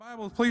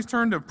Bibles, please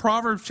turn to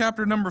Proverbs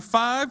chapter number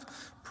 5.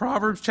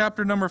 Proverbs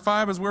chapter number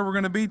 5 is where we're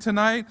going to be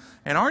tonight.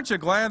 And aren't you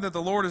glad that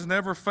the Lord has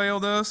never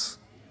failed us?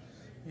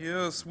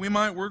 Yes, we're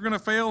going to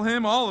fail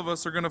Him. All of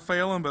us are going to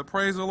fail Him, but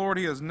praise the Lord,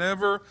 He has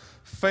never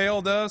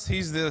failed us.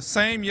 He's the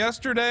same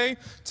yesterday,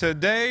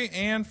 today,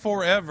 and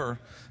forever.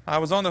 I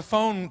was on the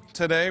phone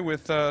today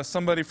with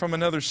somebody from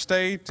another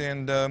state,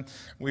 and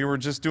we were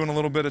just doing a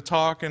little bit of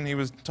talking. He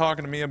was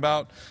talking to me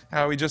about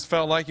how he just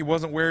felt like he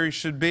wasn't where he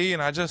should be,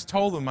 and I just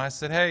told him, I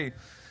said, hey,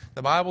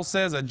 the Bible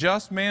says, a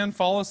just man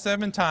falleth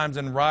 7 times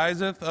and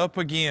riseth up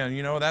again.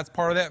 You know, that's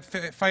part of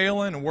that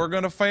failing, and we're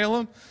going to fail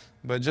him.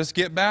 But just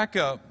get back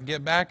up.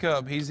 Get back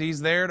up.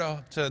 He's there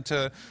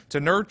to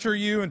nurture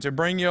you and to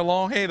bring you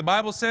along. Hey, the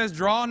Bible says,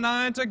 draw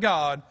nigh unto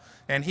God,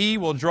 and He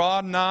will draw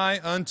nigh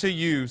unto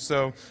you.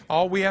 So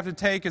all we have to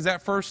take is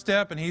that first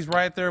step, and He's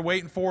right there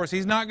waiting for us.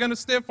 He's not going to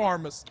stiff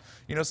arm us.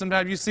 You know,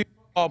 sometimes you see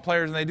football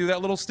players and they do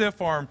that little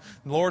stiff arm.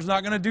 The Lord's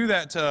not going to do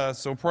that to us.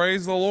 So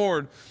praise the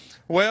Lord.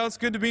 Well, it's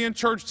good to be in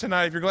church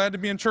tonight. If you're glad to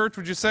be in church,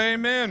 would you say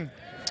amen?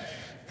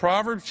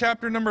 Proverbs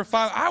chapter number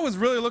 5. I was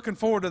really looking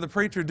forward to the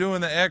preacher doing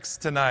the X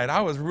tonight.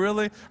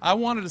 I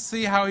wanted to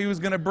see how he was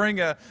going to bring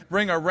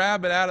a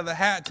rabbit out of the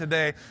hat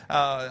today.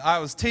 I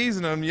was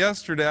teasing him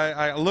yesterday.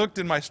 I looked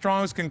in my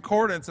Strong's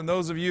Concordance, and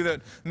those of you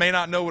that may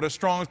not know what a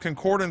Strong's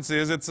Concordance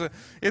is, it's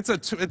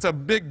a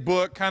big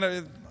book, kind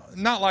of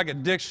not like a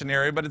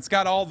dictionary, but it's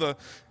got all the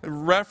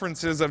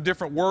references of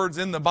different words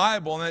in the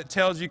Bible, and it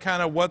tells you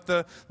kind of what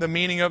the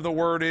meaning of the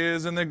word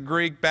is and the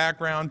Greek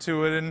background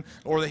to it,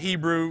 or the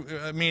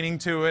Hebrew meaning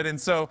to it.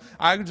 And so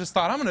I just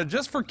thought,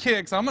 just for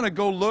kicks, I'm going to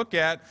go look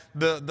at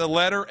the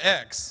letter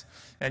X.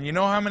 And you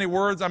know how many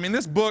words? I mean,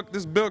 this book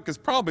is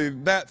probably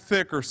that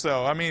thick or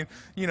so. I mean,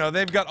 you know,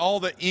 they've got all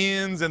the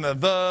ins and the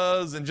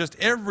thes and just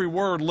every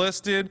word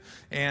listed.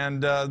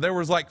 And there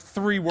was like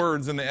 3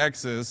 words in the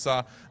X's.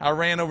 So I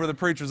ran over to the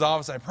preacher's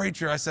office.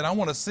 I said, I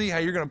want to see how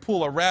you're going to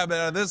pull a rabbit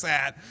out of this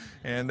hat.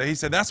 And he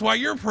said, that's why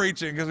you're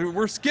preaching, because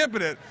we're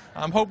skipping it.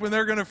 I'm hoping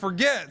they're going to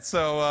forget.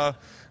 So,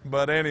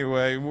 but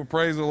anyway, we'll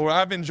praise the Lord.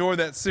 I've enjoyed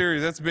that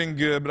series. That's been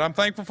good. But I'm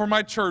thankful for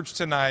my church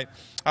tonight.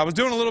 I was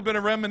doing a little bit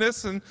of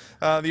reminiscing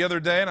the other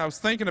day, and I was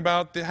thinking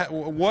about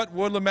what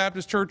Woodland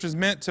Baptist Church has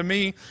meant to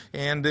me.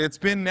 And it's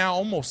been now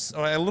almost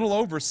a little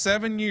over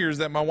 7 years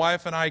that my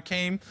wife and I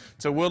came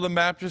to Woodland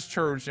Baptist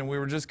Church, and we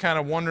were just kind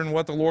of wondering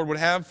what the Lord would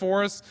have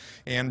for us.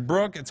 And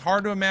Brooke, it's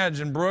hard to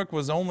imagine, Brooke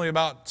was only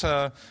about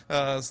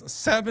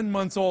 7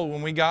 months old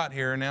when we got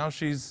here. Now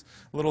she's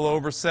a little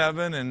over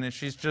 7, and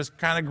she's just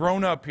kind of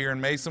grown up here.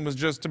 And Mason was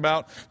just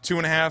about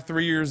 2.5,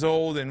 3 years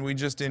old, and we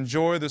just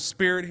enjoy the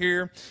spirit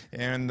here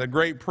and the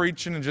great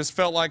preaching, and just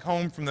felt like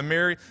home from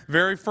the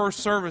very first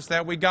service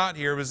that we got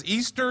here. It was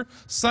Easter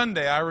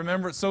Sunday. I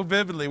remember it so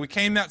vividly. We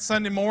came that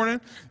Sunday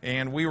morning,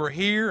 and we were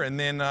here, and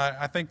then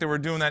I think they were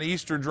doing that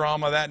Easter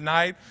drama that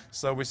night.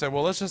 So we said,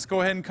 well, let's just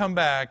go ahead and come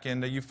back.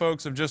 And you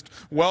folks have just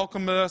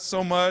welcomed us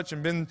so much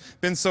and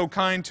been so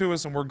kind to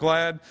us, and we're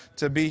glad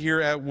to be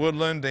here at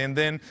Woodland. And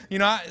then, you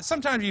know,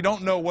 sometimes you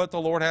don't know what the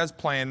Lord has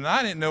planned, and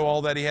I didn't know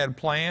all that He had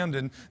planned.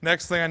 And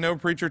next thing I know,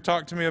 preacher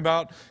talked to me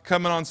about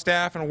coming on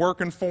staff and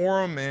working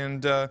for Him,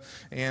 and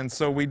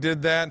so we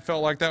did that and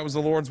felt like that was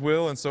the Lord's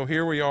will, and so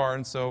here we are.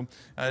 And so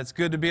it's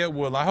good to be at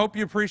Woodland. I hope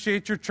you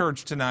appreciate your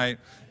church tonight,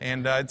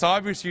 and it's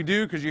obvious you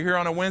do, because you're here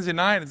on a Wednesday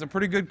night. It's a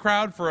pretty good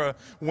crowd for a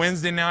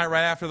Wednesday night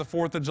right after the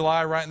 4th of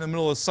July, right in the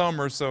middle of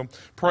summer, so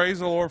praise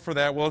the Lord for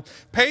that. Well,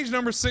 page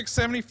number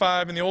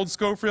 675 in the old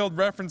Schofield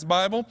Reference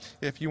Bible.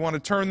 If you want to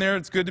turn there,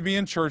 it's good to be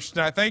in church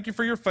tonight. Thank you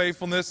for your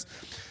faithfulness.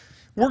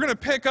 We're going to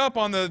pick up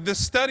on this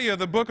study of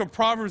the book of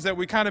Proverbs that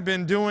we kind of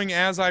been doing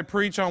as I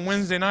preach on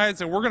Wednesday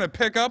nights, and we're going to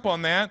pick up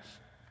on that.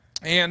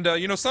 And,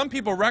 you know, some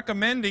people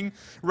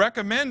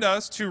recommend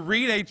us to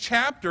read a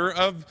chapter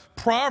of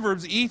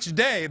Proverbs each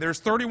day. There's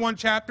 31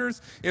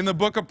 chapters in the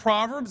book of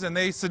Proverbs, and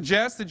they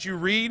suggest that you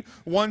read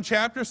one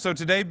chapter. So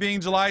today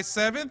being July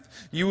 7th,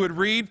 you would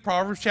read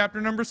Proverbs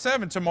chapter number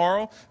 7.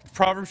 Tomorrow,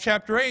 Proverbs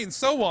chapter 8, and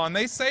so on.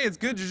 They say it's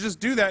good to just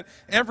do that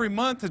every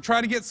month to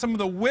try to get some of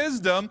the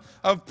wisdom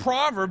of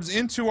Proverbs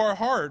into our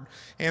heart.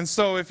 And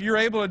so if you're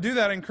able to do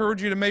that, I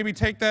encourage you to maybe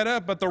take that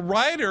up. But the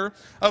writer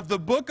of the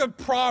book of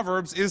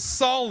Proverbs is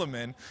Solomon.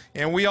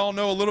 And we all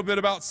know a little bit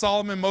about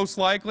Solomon, most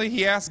likely.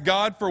 He asked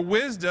God for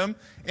wisdom,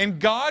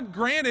 and God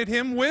granted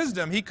him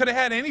wisdom. He could have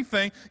had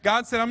anything.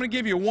 God said, I'm going to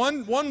give you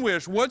one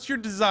wish. What's your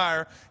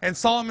desire? And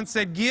Solomon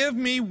said, give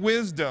me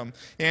wisdom.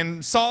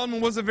 And Solomon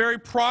was a very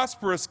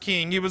prosperous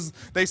king.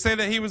 They say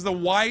that he was the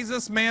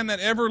wisest man that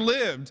ever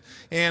lived.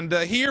 And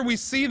here we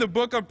see the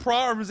book of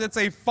Proverbs. It's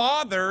a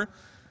father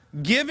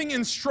giving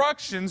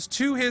instructions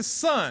to his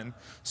son.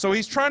 So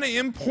he's trying to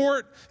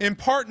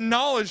impart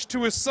knowledge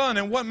to his son.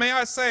 And what may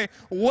I say,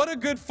 what a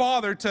good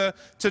father to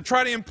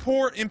try to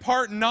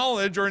impart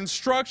knowledge or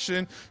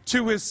instruction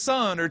to his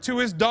son or to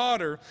his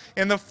daughter.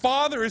 And the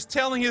father is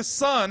telling his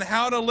son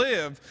how to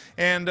live.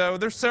 And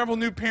there's several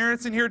new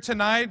parents in here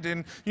tonight.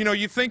 And you know,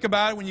 you think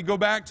about it when you go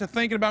back to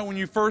thinking about when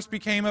you first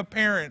became a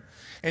parent.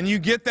 And you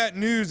get that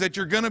news that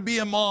you're going to be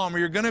a mom or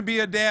you're going to be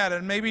a dad.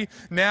 And maybe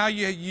now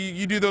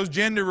you do those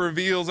gender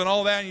reveals and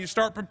all that, and you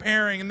start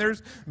preparing, and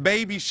there's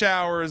baby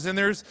showers, and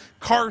there's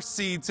car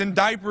seats and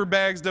diaper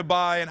bags to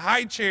buy, and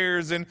high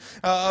chairs, and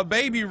a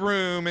baby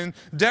room, and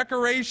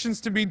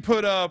decorations to be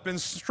put up, and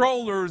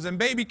strollers and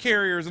baby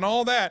carriers and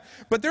all that.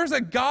 But there's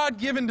a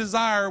God-given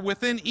desire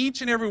within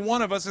each and every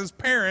one of us as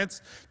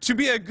parents to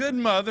be a good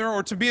mother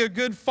or to be a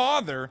good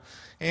father.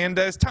 And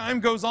as time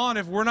goes on,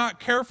 if we're not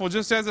careful,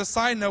 just as a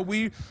side note,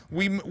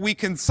 we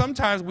can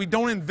sometimes, we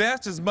don't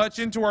invest as much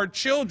into our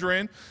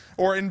children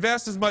or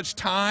invest as much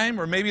time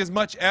or maybe as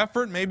much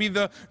effort. Maybe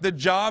the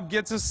job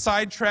gets us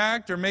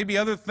sidetracked, or maybe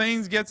other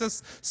things gets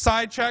us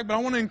sidetracked. But I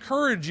want to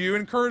encourage you,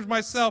 encourage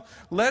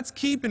myself, let's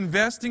keep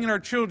investing in our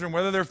children,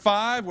 whether they're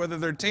 5, whether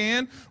they're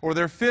 10, or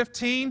they're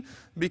 15,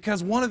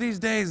 because one of these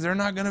days they're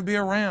not going to be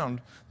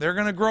around. They're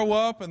going to grow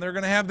up and they're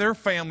going to have their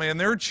family and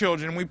their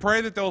children. We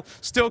pray that they'll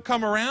still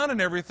come around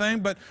and everything,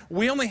 but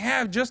we only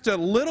have just a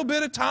little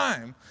bit of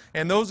time.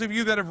 And those of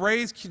you that have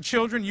raised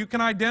children, you can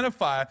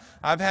identify.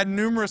 I've had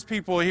numerous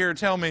people here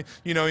tell me,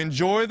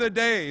 enjoy the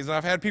days.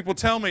 I've had people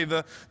tell me,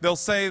 they'll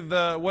say,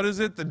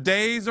 the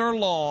days are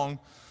long,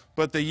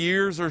 but the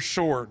years are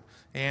short.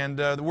 And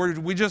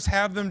we just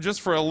have them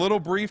just for a little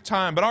brief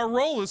time. But our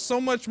role is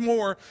so much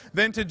more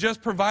than to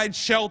just provide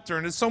shelter,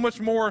 and it's so much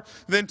more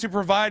than to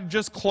provide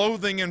just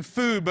clothing and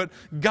food. But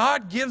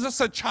God gives us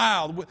a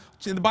child.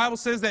 The Bible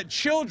says that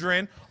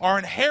children are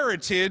an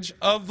heritage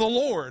of the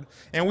Lord.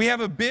 And we have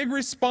a big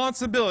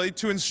responsibility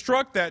to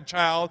instruct that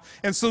child.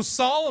 And so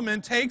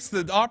Solomon takes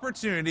the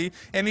opportunity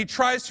and he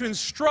tries to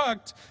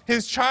instruct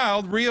his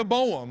child,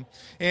 Rehoboam.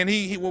 And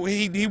he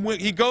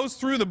goes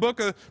through the book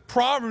of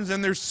Proverbs,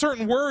 and there's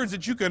certain words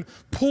that you can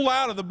pull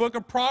out of the book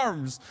of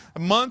Proverbs.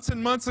 Months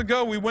and months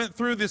ago, we went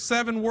through the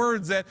 7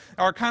 words that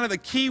are kind of the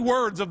key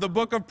words of the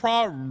book of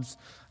Proverbs.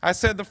 I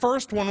said the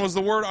first one was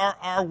the word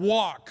our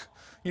walk.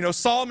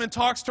 Solomon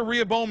talks to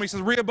Rehoboam. He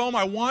says, Rehoboam,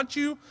 I want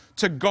you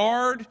to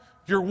guard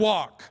your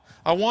walk.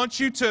 I want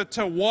you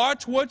to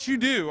watch what you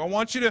do. I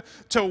want you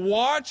to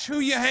watch who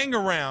you hang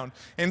around.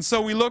 And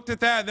so we looked at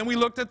that. Then we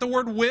looked at the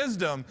word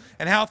wisdom,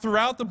 and how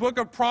throughout the book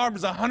of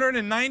Proverbs,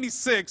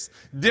 196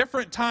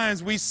 different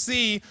times we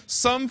see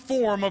some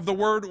form of the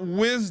word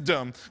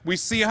wisdom. We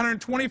see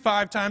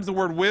 125 times the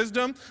word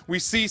wisdom. We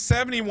see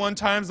 71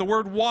 times the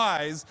word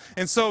wise.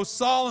 And so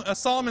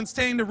Solomon's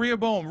saying to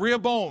Rehoboam,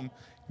 Rehoboam,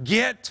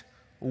 get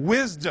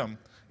wisdom.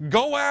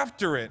 Go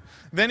after it.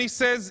 Then he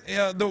says,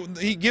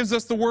 he gives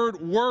us the word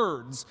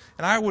words.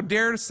 And I would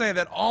dare to say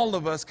that all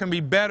of us can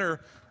be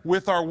better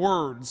with our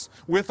words,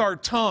 with our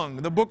tongue.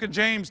 The book of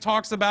James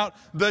talks about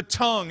the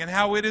tongue and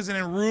how it is an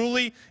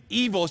unruly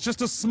evil. It's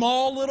just a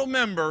small little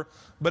member,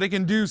 but it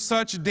can do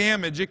such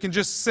damage. It can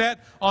just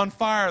set on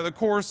fire the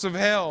course of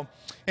hell.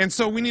 And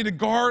so we need to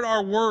guard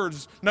our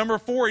words. Number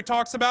 4, he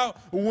talks about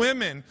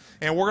women.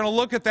 And we're going to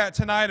look at that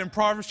tonight in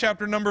Proverbs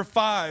chapter number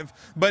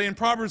 5. But in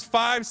Proverbs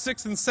 5,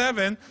 6, and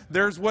 7,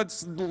 there's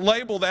what's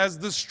labeled as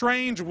the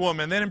strange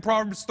woman. Then in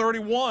Proverbs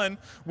 31,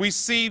 we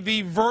see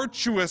the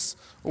virtuous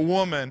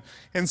woman.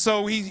 And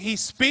so he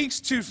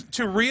speaks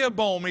to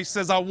Rehoboam. He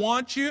says, I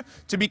want you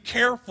to be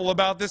careful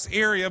about this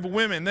area of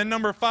women. Then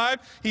number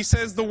 5, he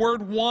says the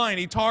word wine.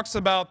 He talks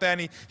about that.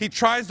 And he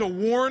tries to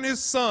warn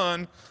his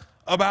son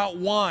about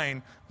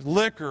wine,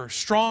 liquor,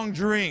 strong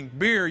drink,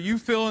 beer, you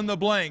fill in the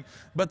blank.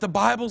 But the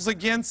Bible's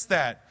against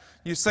that.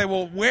 You say,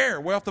 well,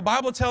 where? Well, if the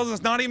Bible tells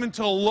us not even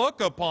to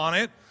look upon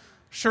it,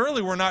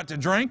 surely we're not to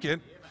drink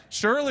it.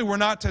 Surely we're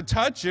not to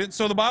touch it.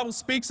 So the Bible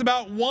speaks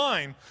about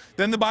wine.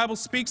 Then the Bible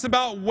speaks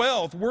about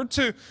wealth. We're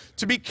to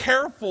be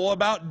careful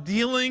about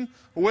dealing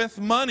with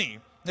money.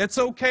 It's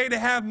okay to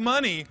have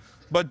money,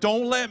 but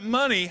don't let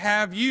money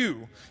have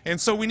you.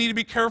 And so we need to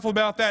be careful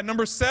about that.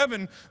 Number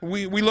 7,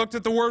 we looked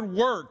at the word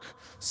work.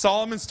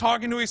 Solomon's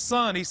talking to his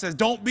son. He says,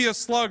 don't be a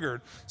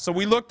sluggard. So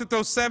we looked at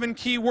those 7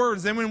 key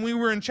words. Then when we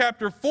were in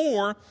chapter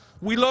 4,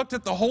 we looked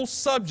at the whole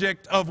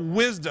subject of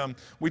wisdom.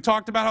 We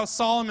talked about how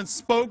Solomon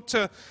spoke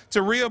to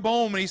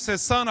Rehoboam, and he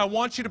says, son, I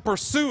want you to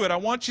pursue it. I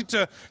want you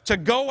to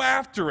go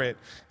after it.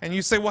 And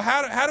you say, well,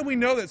 how do we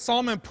know that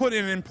Solomon put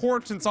an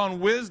importance on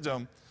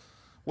wisdom?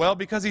 Well,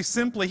 because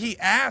he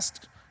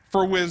asked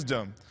for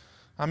wisdom.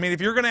 I mean,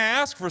 if you're going to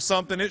ask for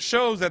something, it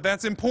shows that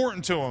that's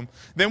important to him.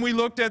 Then we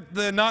looked at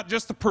not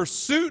just the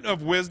pursuit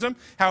of wisdom,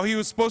 how he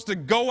was supposed to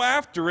go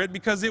after it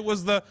because it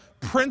was the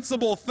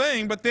principal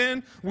thing, but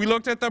then we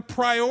looked at the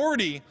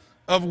priority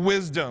of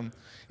wisdom.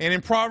 And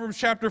in Proverbs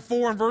chapter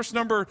 4 and verse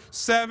number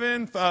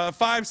 7,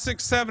 5,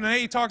 6, 7, and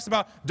 8, he talks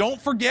about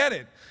don't forget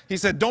it. He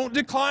said, don't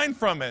decline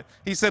from it.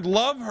 He said,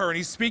 love her. And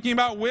he's speaking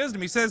about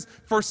wisdom. He says,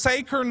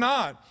 forsake her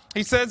not.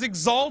 He says,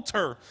 exalt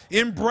her,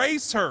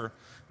 embrace her.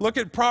 Look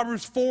at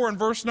Proverbs 4 and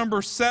verse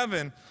number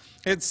 7.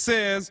 It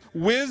says,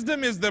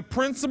 wisdom is the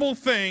principal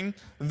thing,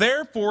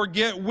 therefore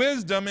get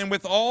wisdom, and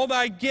with all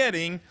thy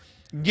getting,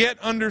 get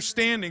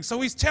understanding.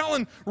 So he's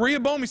telling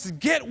Rehoboam, he says,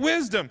 get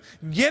wisdom.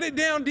 Get it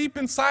down deep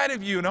inside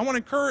of you. And I want to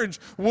encourage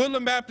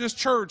Woodland Baptist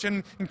Church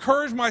and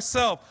encourage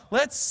myself.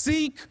 Let's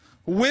seek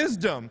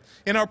wisdom.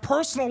 In our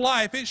personal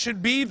life, it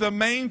should be the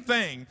main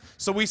thing.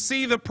 So we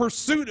see the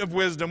pursuit of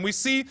wisdom. We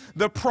see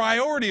the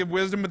priority of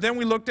wisdom, but then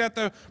we looked at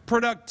the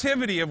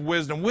productivity of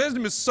wisdom.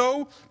 Wisdom is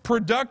so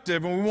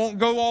productive, and we won't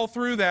go all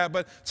through that,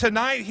 but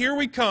tonight, here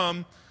we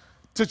come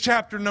to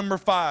chapter number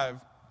 5.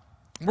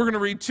 We're going to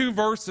read 2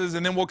 verses,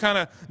 and then we'll kind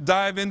of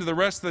dive into the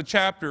rest of the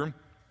chapter.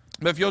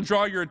 But if you'll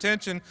draw your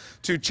attention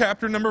to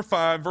chapter number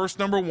 5, verse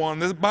number 1,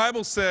 the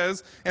Bible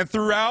says, and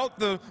throughout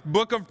the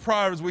book of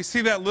Proverbs, we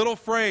see that little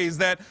phrase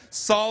that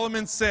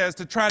Solomon says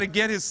to try to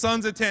get his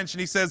son's attention.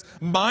 He says,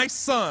 "My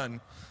son,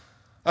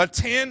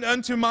 attend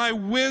unto my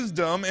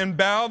wisdom and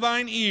bow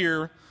thine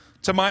ear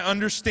to my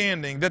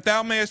understanding, that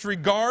thou mayest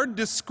regard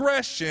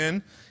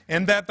discretion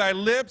and that thy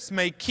lips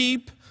may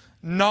keep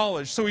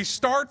knowledge." So he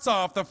starts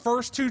off the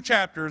first 2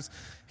 chapters.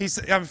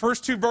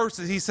 First 2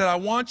 verses, he said, I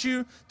want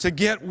you to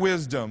get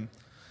wisdom.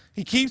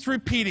 He keeps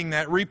repeating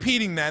that,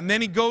 and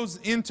then he goes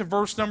into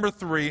verse number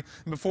 3.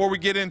 Before we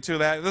get into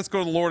that, let's go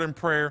to the Lord in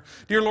prayer.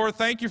 Dear Lord,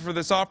 thank you for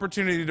this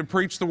opportunity to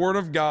preach the Word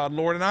of God,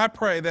 Lord, and I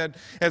pray that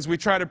as we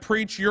try to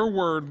preach your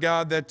Word,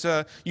 God,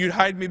 that you'd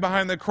hide me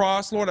behind the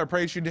cross, Lord. I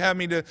pray that you'd have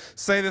me to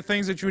say the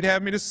things that you would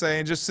have me to say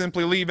and just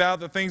simply leave out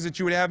the things that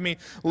you would have me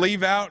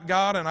leave out,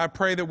 God, and I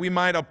pray that we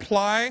might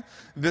apply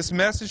this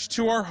message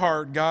to our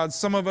heart, God.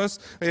 Some of us,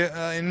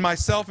 and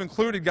myself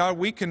included, God,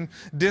 we can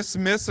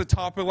dismiss a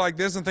topic like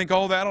this and think,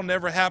 oh, that'll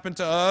never happen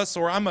to us,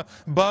 or I'm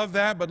above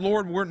that, but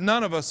Lord,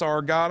 none of us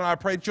are, God, and I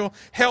pray that you'll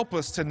help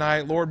us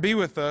tonight. Lord, be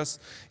with us.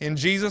 In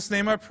Jesus'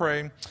 name I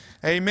pray.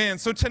 Amen.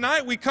 So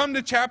tonight we come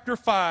to chapter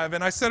 5,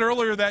 and I said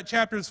earlier that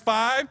chapters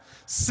 5,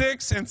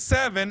 6, and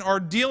 7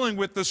 are dealing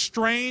with the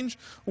strange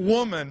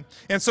woman.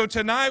 And so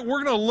tonight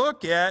we're going to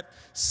look at,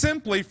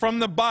 simply from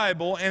the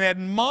Bible, an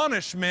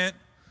admonishment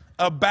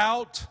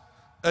about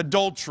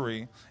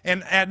adultery.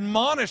 An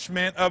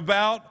admonishment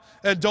about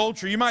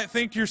adultery. You might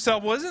think to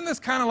yourself, well, isn't this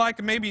kind of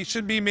like maybe it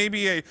should be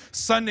maybe a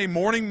Sunday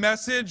morning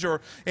message,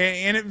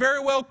 and it very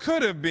well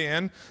could have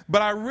been,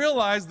 but I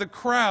realize the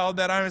crowd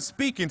that I'm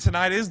speaking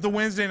tonight is the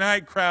Wednesday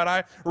night crowd.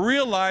 I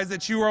realize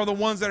that you are the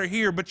ones that are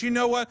here, but you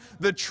know what?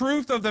 The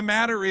truth of the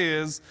matter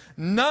is,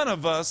 none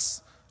of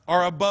us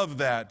are above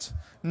that.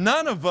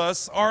 None of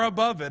us are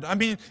above it. I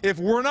mean, if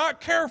we're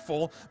not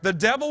careful, the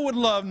devil would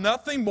love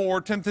nothing more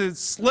than to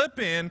slip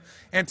in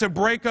and to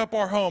break up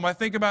our home. I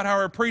think about how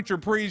our preacher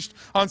preached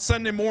on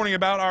Sunday morning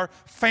about our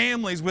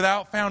families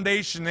without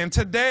foundation. And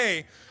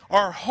today,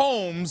 our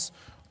homes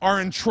are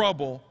in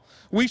trouble.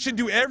 We should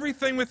do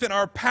everything within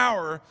our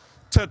power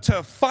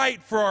to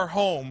fight for our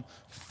home,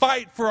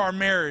 fight for our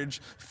marriage,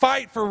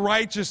 fight for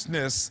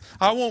righteousness.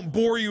 I won't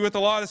bore you with a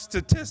lot of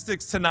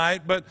statistics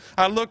tonight, but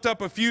I looked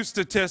up a few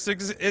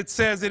statistics. It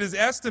says it is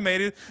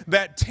estimated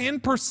that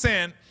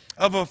 10%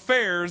 of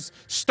affairs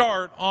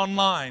start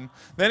online.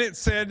 Then it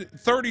said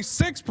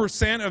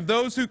 36% of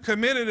those who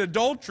committed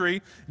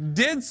adultery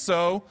did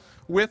so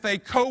with a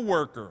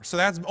coworker. So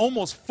that's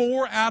almost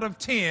 4 out of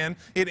 10.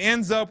 It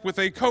ends up with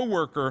a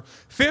coworker.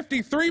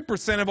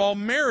 53% of all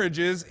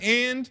marriages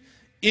end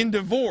in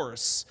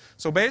divorce.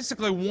 So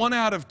basically 1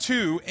 out of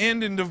 2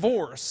 end in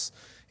divorce.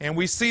 And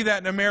we see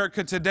that in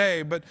America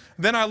today. But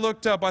then I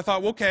looked up, I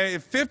thought, okay,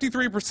 if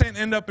 53%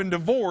 end up in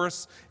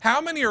divorce,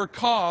 how many are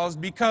caused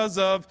because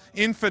of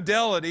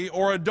infidelity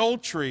or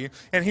adultery?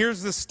 And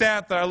here's the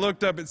stat that I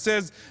looked up. It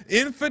says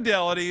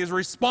infidelity is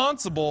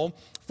responsible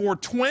for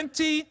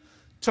 20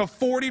 to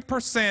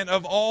 40%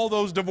 of all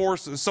those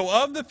divorces. So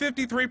of the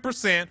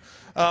 53%,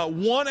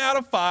 1 out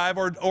of 5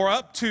 or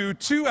up to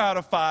 2 out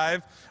of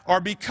 5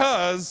 are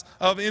because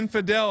of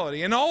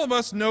infidelity. And all of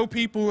us know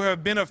people who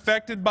have been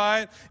affected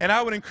by it, and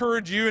I would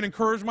encourage you and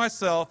encourage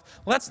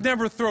myself, let's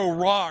never throw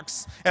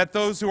rocks at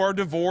those who are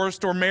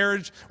divorced or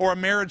a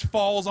marriage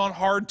falls on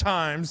hard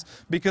times,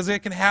 because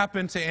it can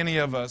happen to any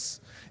of us.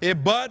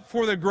 But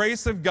for the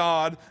grace of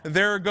God,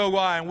 there go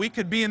I. And we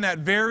could be in that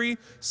very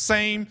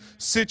same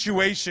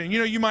situation. You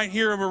know, you might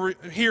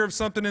hear of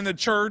something in the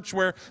church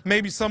where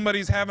maybe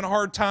somebody's having a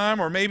hard time,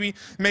 or maybe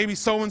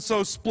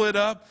so-and-so split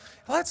up.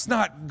 Let's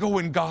not go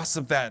and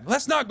gossip that.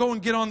 Let's not go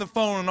and get on the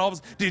phone and all of a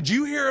sudden, did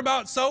you hear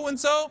about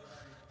so-and-so?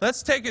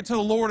 Let's take it to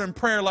the Lord in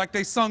prayer like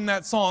they sung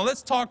that song.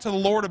 Let's talk to the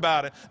Lord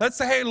about it. Let's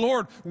say, hey,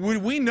 Lord,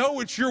 we know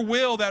it's your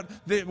will that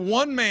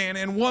one man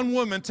and one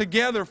woman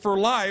together for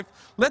life.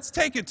 Let's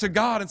take it to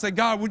God and say,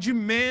 God, would you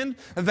mend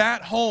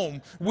that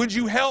home? Would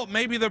you help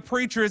maybe the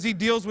preacher as he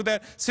deals with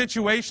that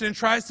situation and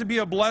tries to be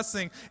a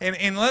blessing?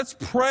 And let's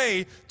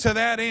pray to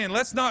that end.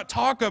 Let's not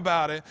talk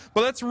about it,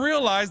 but let's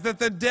realize that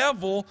the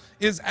devil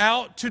is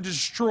out to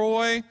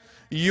destroy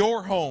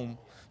your home.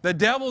 The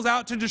devil's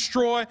out to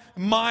destroy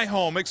my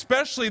home,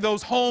 especially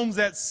those homes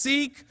that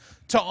seek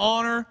to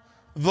honor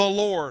the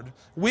Lord.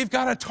 We've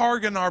got a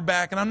target on our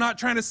back, and I'm not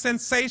trying to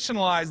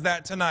sensationalize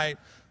that tonight,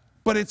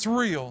 but it's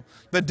real.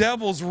 The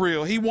devil's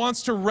real. He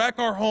wants to wreck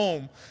our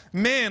home.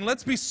 Man,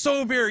 let's be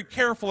so very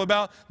careful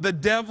about the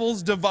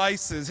devil's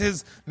devices,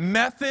 his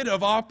method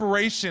of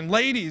operation.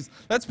 Ladies,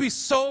 let's be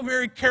so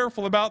very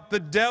careful about the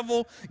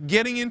devil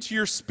getting into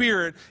your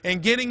spirit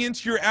and getting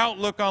into your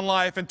outlook on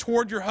life and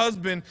toward your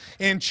husband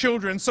and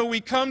children. So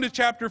we come to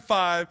chapter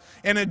 5,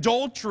 and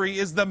adultery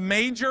is the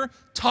major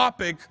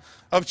topic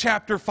of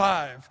chapter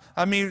 5.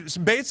 I mean, it's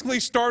basically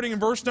starting in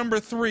verse number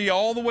 3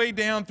 all the way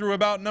down through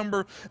about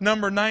number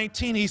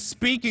 19, he's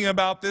speaking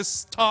about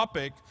this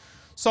topic.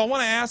 So I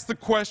want to ask the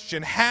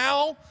question,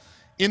 how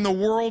in the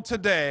world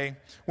today,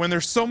 when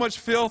there's so much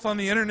filth on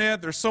the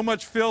internet, there's so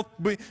much filth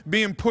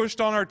being pushed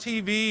on our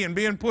TV and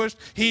being pushed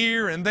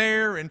here and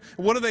there, and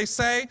what do they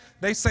say?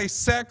 They say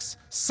sex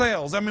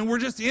sells. I mean, we're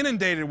just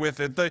inundated with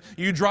it.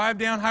 You drive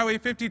down Highway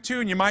 52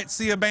 and you might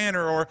see a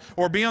banner,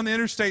 or be on the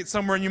interstate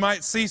somewhere and you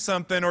might see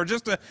something, or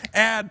just an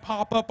ad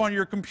pop up on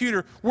your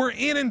computer. We're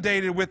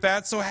inundated with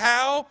that. So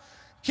how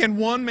can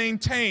one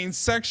maintain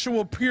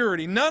sexual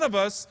purity? None of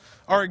us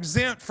are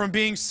exempt from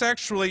being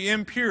sexually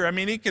impure. I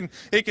mean, it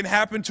can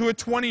happen to a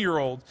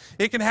 20-year-old.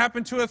 It can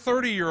happen to a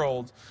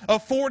 30-year-old, a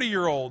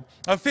 40-year-old,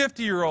 a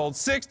 50-year-old,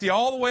 60,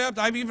 all the way up.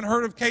 I've even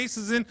heard of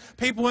cases in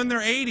people in their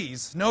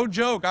 80s. No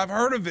joke, I've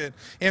heard of it.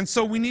 And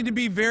so we need to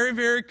be very,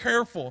 very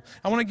careful.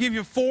 I want to give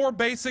you 4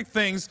 basic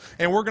things,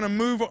 and we're going to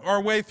move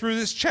our way through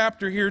this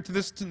chapter here to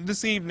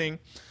this evening.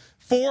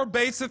 4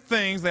 basic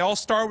things. They all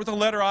start with the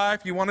letter I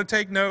if you want to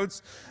take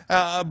notes.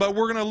 But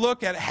we're going to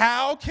look at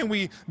how can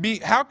we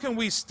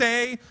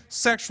stay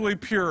sexually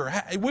pure.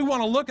 We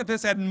want to look at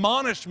this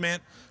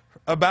admonishment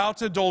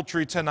about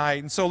adultery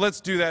tonight. And so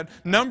let's do that.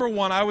 Number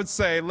 1, I would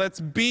say, let's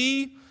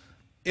be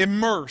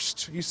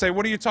immersed. You say,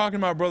 what are you talking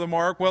about, Brother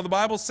Mark? Well, the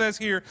Bible says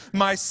here,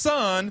 my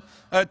son,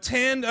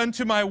 attend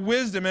unto my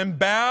wisdom and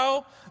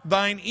bow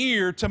thine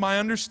ear to my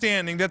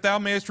understanding, that thou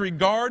mayest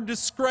regard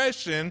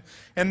discretion,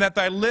 and that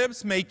thy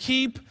lips may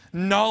keep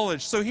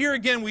knowledge. So here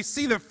again we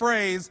see the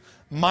phrase,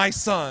 my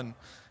son.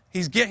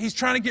 He's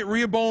trying to get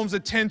Rehoboam's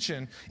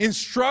attention.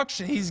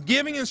 Instruction. He's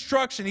giving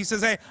instruction. He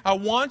says, hey, I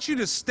want you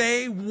to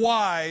stay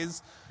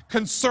wise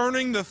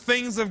concerning the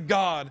things of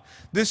God.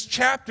 This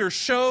chapter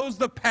shows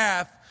the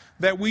path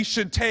that we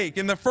should take.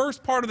 In the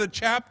first part of the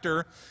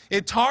chapter,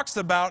 it talks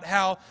about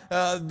how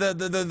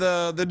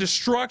the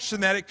destruction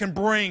that it can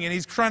bring, and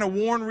he's trying to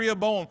warn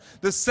Rehoboam.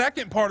 The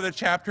second part of the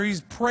chapter, he's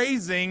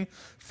praising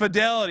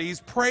fidelity. He's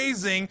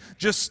praising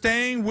just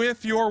staying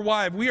with your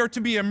wife. We are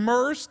to be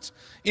immersed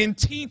in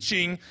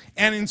teaching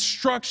and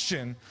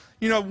instruction.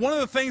 You know, one of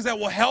the things that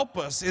will help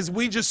us is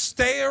we just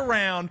stay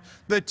around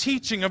the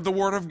teaching of the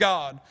Word of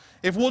God.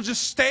 If we'll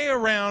just stay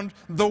around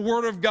the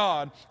Word of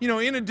God, you know,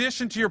 in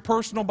addition to your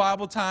personal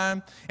Bible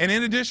time and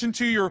in addition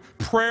to your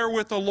prayer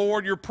with the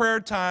Lord, your prayer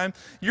time,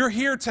 you're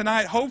here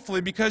tonight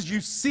hopefully because you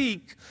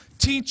seek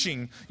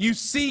teaching. You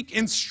seek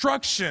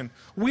instruction.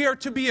 We are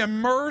to be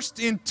immersed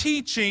in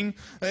teaching,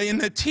 in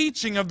the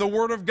teaching of the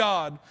Word of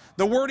God.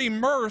 The word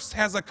immersed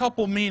has a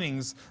couple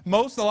meanings. A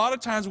lot of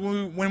times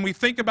when we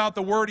think about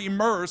the word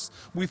immerse,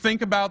 we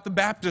think about the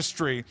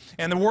baptistry.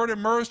 And the word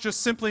immerse just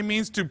simply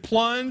means to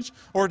plunge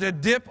or to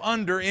dip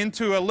under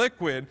into a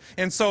liquid.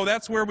 And so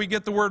that's where we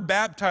get the word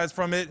baptized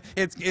from.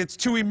 It's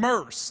to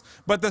immerse.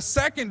 But the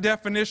second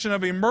definition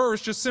of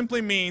immerse just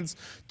simply means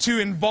to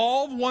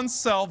involve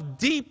oneself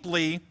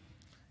deeply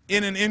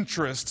in an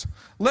interest.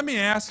 Let me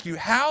ask you,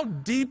 how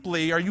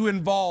deeply are you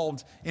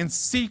involved in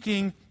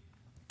seeking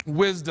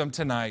wisdom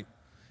tonight?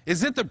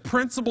 Is it the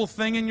principal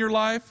thing in your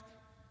life?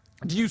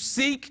 Do you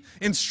seek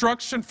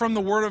instruction from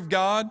the Word of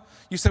God?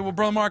 You say, well,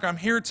 Brother Mark, I'm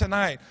here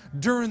tonight.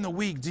 During the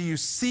week, do you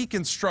seek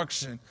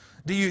instruction?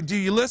 Do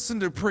you listen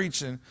to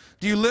preaching?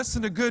 Do you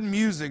listen to good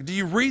music? Do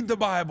you read the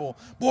Bible?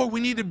 Boy, we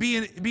need to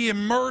be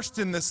immersed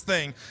in this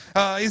thing.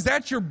 Is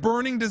that your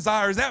burning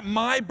desire? Is that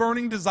my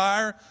burning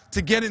desire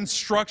to get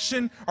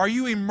instruction? Are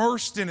you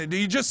immersed in it? Do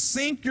you just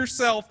sink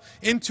yourself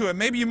into it?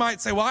 Maybe you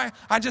might say, well,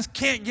 I just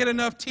can't get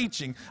enough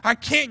teaching. I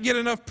can't get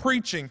enough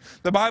preaching.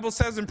 The Bible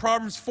says in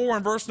Proverbs 4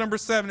 and verse number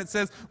 7, it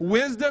says,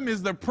 wisdom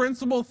is the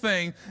principal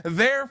thing,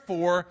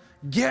 therefore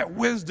get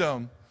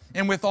wisdom.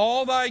 And with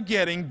all thy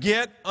getting,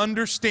 get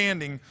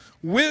understanding.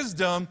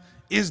 Wisdom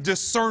is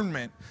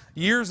discernment.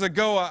 Years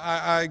ago,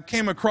 I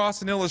came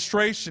across an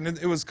illustration.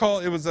 It was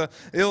an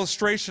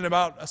illustration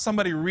about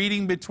somebody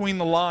reading between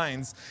the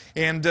lines.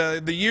 And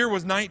the year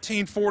was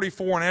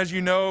 1944. And as you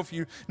know, if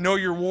you know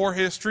your war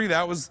history,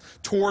 that was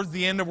towards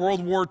the end of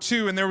World War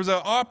II. And there was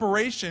an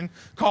operation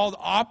called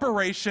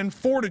Operation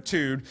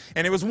Fortitude.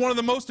 And it was one of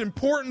the most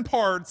important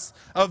parts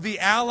of the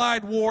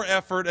Allied war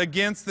effort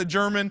against the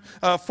German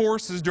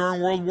forces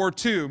during World War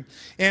II.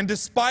 And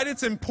despite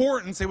its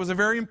importance, it was a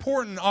very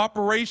important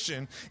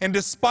operation. And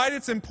despite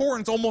its importance,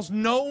 almost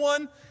no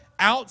one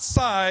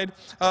outside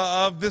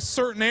of this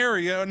certain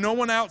area. No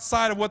one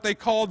outside of what they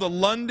call the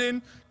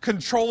London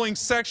controlling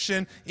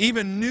section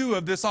even knew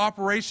of this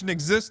operation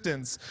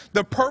existence.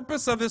 The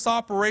purpose of this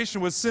operation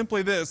was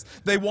simply this: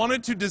 they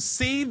wanted to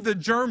deceive the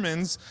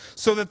Germans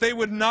so that they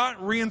would not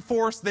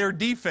reinforce their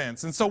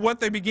defense. And so what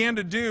they began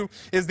to do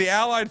is the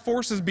Allied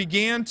forces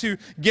began to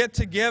get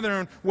together,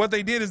 and what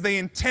they did is they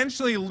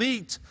intentionally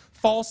leaked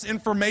false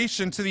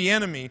information to the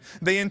enemy.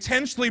 They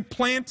intentionally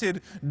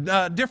planted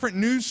different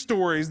news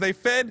stories. They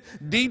fed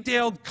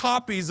detailed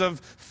copies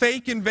of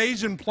fake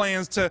invasion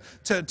plans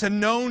to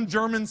known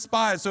German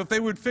spies. So if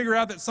they would figure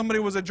out that somebody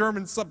was a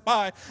German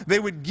spy, they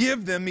would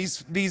give them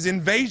these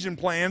invasion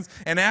plans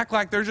and act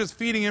like they're just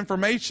feeding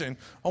information.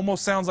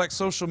 Almost sounds like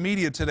social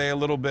media today a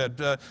little bit,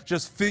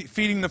 just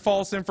feeding the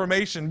false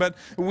information. But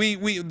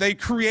they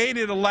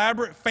created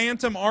elaborate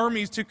phantom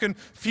armies to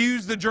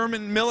confuse the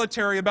German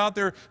military about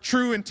their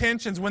true intentions.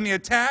 When the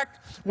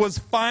attack was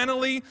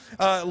finally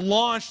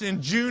launched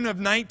in June of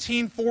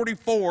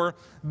 1944,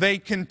 they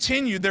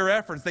continued their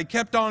efforts. They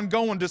kept on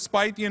going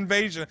despite the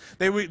invasion.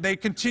 They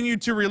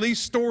continued to release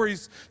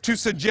stories to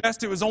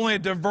suggest it was only a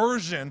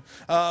diversion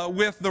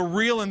with the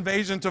real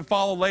invasion to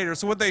follow later.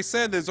 So what they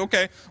said is,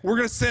 okay, we're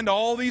going to send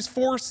all these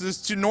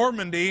forces to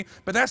Normandy,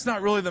 but that's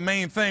not really the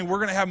main thing. We're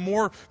going to have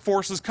more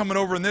forces coming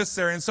over in this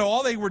area. And so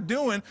all they were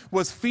doing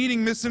was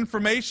feeding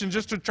misinformation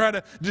just to try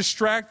to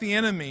distract the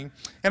enemy.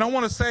 And I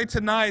want to say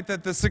tonight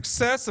that the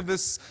success of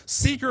this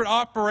secret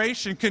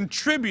operation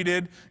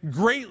contributed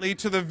greatly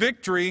to the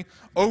victory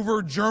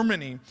over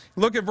Germany.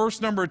 Look at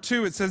verse number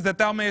 2. It says that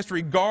thou mayest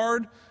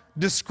regard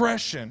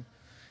discretion.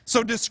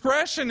 So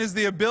discretion is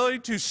the ability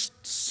to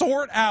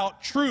sort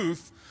out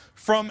truth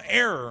from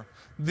error.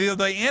 The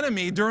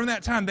enemy during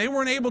that time, they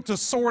weren't able to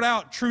sort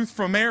out truth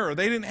from error.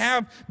 They didn't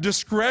have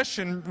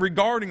discretion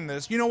regarding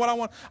this. You know what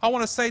I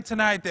want to say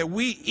tonight? That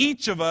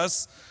each of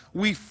us,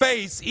 we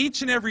face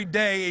each and every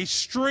day a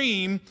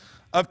stream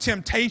of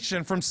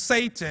temptation from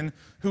Satan,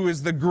 who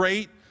is the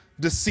great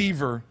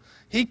deceiver.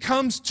 He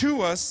comes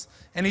to us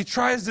and he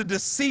tries to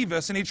deceive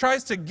us, and he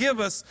tries to give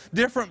us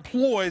different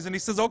ploys, and he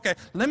says, okay,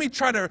 let me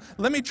try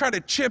to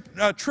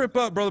trip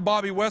up Brother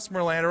Bobby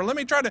Westmoreland, or let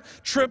me try to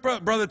trip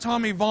up Brother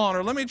Tommy Vaughn,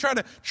 or let me try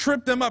to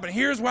trip them up, and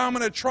here's why I'm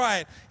going to try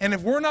it. And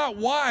if we're not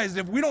wise,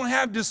 if we don't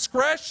have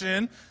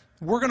discretion,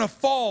 we're going to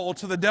fall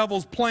to the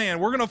devil's plan.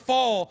 We're going to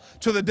fall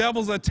to the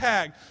devil's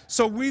attack.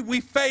 So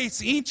we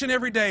face each and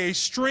every day a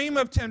stream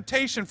of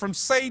temptation from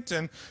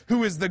Satan,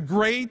 who is the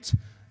great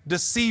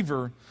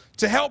deceiver.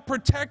 To help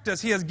protect us,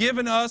 he has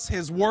given us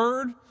his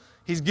word.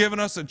 He's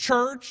given us a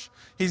church.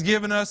 He's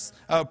given us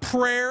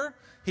prayer.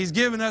 He's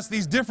given us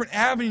these different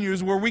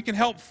avenues where we can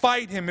help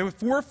fight him.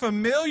 If we're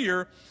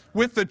familiar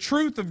with the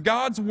truth of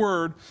God's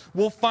word,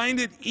 we'll find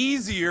it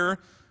easier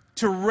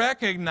to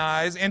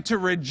recognize and to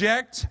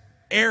reject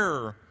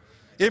error.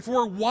 If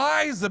we're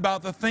wise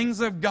about the things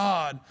of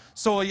God.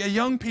 So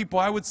young people,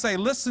 I would say,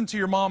 listen to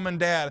your mom and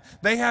dad.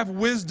 They have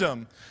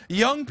wisdom.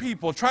 Young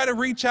people, try to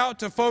reach out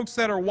to folks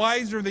that are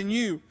wiser than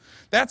you.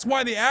 That's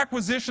why the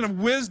acquisition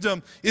of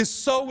wisdom is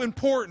so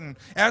important.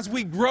 As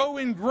we grow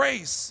in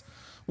grace,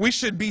 we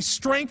should be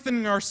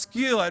strengthening our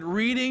skill at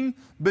reading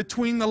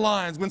between the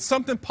lines. When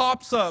something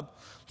pops up,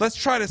 let's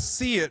try to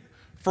see it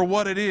for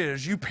what it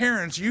is. You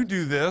parents, you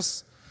do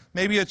this.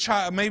 Maybe a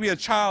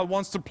child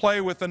wants to play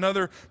with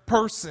another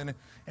person,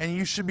 and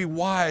you should be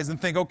wise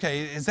and think,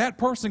 okay, is that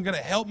person going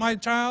to help my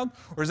child,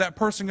 or is that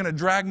person going to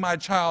drag my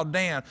child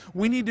down?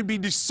 We need to be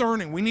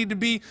discerning. We need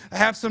to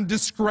have some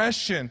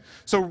discretion.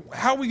 So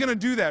how are we going to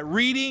do that?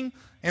 Reading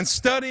and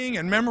studying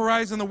and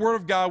memorizing the Word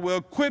of God will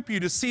equip you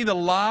to see the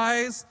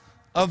lies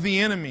of the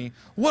enemy.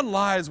 What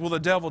lies will the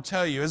devil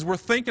tell you? As we're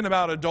thinking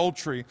about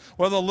adultery,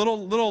 well, the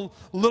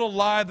little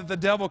lie that the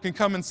devil can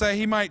come and say,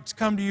 he might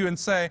come to you and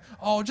say,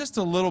 oh, just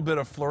a little bit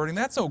of flirting,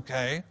 that's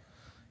okay.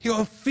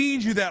 He'll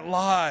feed you that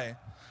lie.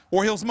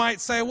 Or he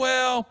might say,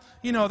 well,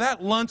 you know,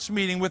 that lunch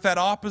meeting with that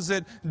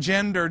opposite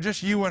gender,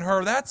 just you and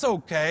her, that's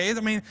okay.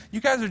 I mean,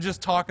 you guys are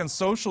just talking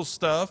social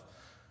stuff.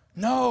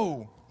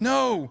 No.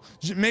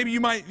 Maybe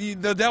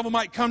the devil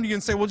might come to you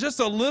and say, well, just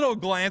a little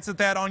glance at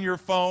that on your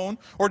phone,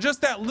 or just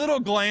that little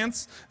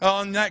glance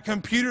on that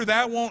computer,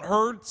 that won't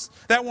hurt.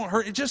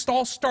 It just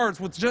all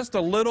starts with just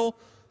a little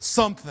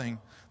something.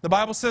 The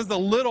Bible says the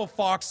little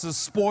foxes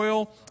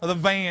spoil the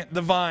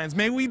vines.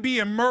 May we be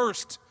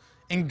immersed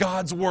in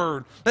God's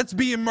Word. Let's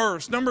be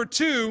immersed. Number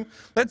 2,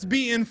 let's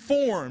be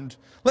informed.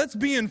 Let's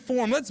be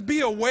informed. Let's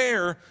be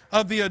aware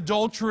of the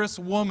adulterous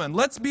woman.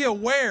 Let's be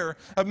aware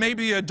of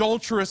maybe the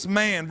adulterous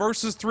man.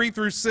 Verses 3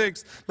 through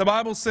 6, the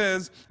Bible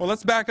says, well,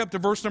 let's back up to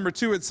verse number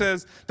 2. It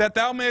says, that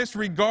thou mayest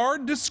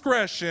regard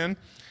discretion,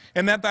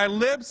 and that thy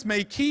lips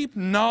may keep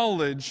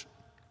knowledge.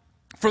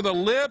 For the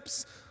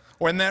lips,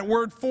 and that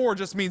word for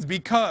just means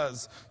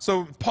because.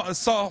 So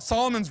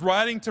Solomon's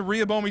writing to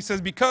Rehoboam, he says,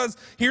 because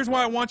here's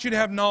why I want you to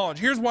have knowledge.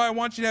 Here's why I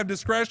want you to have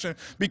discretion.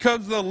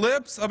 Because the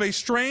lips of a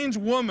strange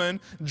woman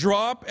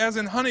drop as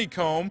in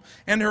honeycomb,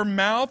 and her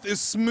mouth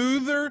is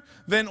smoother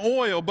than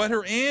oil, but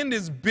her end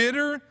is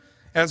bitter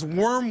as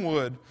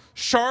wormwood,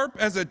 sharp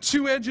as a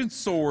two-edged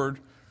sword.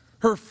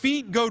 Her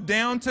feet go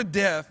down to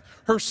death.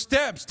 Her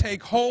steps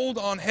take hold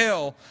on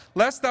hell.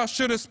 Lest thou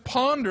shouldest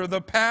ponder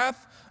the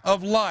path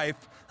of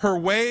life. Her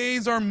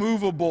ways are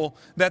movable,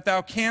 that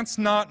thou canst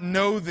not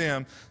know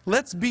them.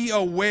 Let's be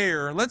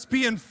aware. Let's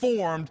be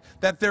informed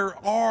that there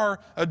are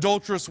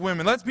adulterous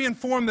women. Let's be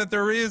informed that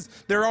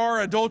there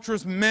are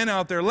adulterous men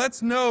out there.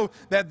 Let's know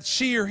that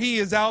she or he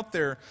is out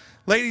there.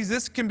 Ladies,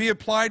 this can be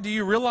applied to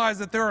you. Realize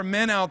that there are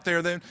men out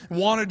there that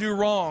want to do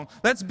wrong.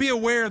 Let's be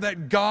aware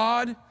that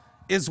God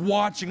is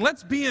watching.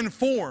 Let's be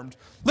informed.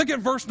 Look at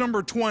verse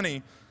number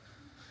 20.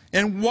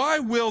 And why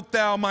wilt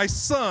thou, my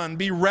son,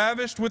 be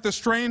ravished with a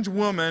strange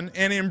woman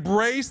and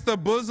embrace the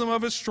bosom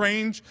of a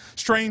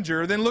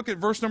stranger? Then look at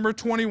verse number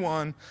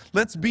 21.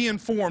 Let's be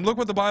informed. Look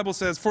what the Bible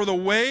says. For the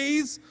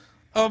ways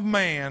of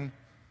man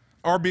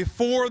are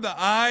before the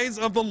eyes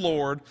of the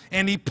Lord,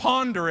 and he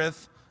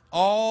pondereth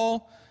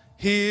all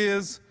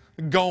his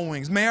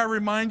goings. May I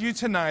remind you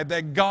tonight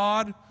that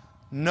God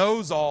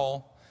knows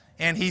all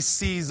and he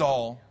sees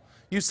all.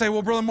 You say,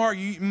 well, Brother Mark,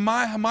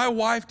 my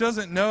wife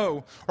doesn't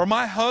know, or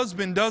my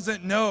husband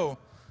doesn't know.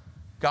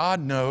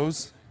 God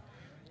knows.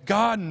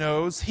 God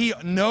knows. He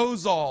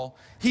knows all.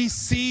 He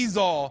sees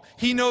all.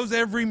 He knows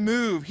every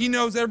move. He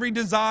knows every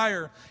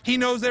desire. He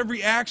knows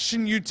every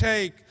action you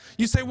take.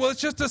 You say, well,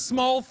 it's just a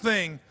small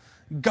thing.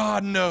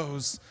 God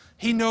knows.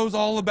 He knows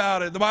all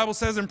about it. The Bible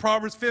says in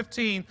Proverbs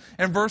 15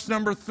 and verse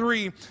number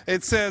 3,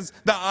 it says,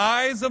 the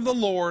eyes of the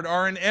Lord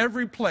are in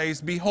every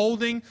place,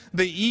 beholding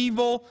the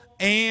evil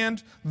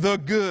and the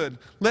good.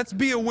 Let's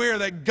be aware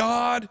that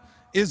God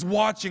is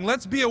watching.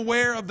 Let's be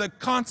aware of the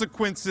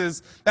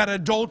consequences that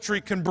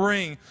adultery can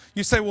bring.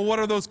 You say, well, what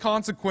are those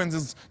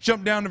consequences?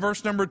 Jump down to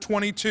verse number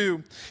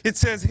 22. It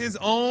says, his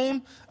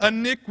own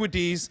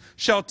iniquities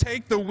shall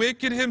take the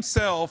wicked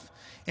himself,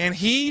 and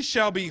he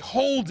shall be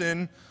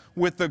holden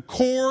with the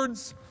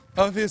cords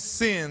of his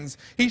sins.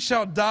 He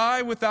shall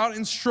die without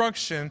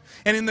instruction,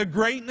 and in the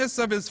greatness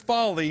of his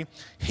folly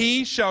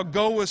he shall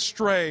go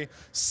astray.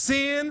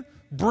 Sin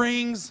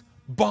brings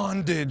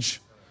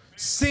bondage.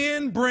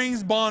 Sin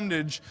brings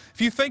bondage.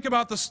 If you think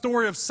about the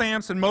story of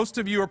Samson, most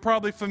of you are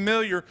probably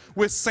familiar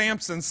with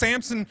Samson.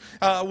 Samson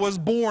was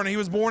born. He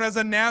was born as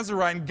a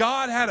Nazarite, and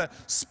God had a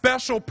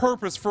special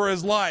purpose for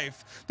his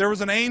life. There was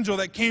an angel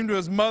that came to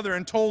his mother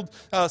and told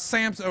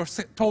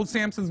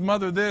Samson's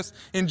mother this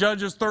in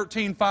Judges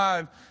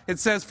 13:5. It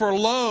says, for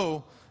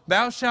lo,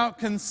 thou shalt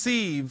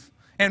conceive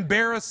and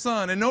bear a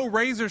son, and no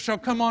razor shall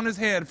come on his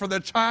head, for the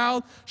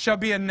child shall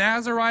be a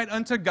Nazarite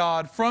unto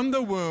God from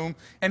the womb,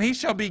 and he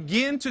shall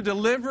begin to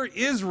deliver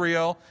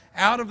Israel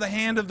out of the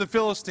hand of the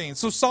Philistines.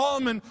 So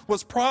Samson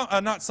was promised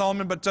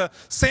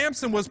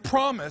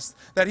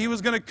that he was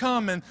going to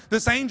come, and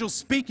this angel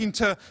speaking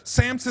to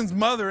Samson's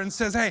mother and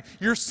says, hey,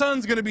 your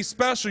son's going to be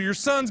special. Your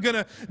son's going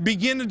to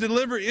begin to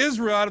deliver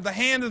Israel out of the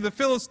hand of the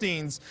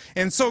Philistines.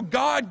 And so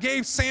God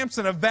gave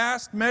Samson a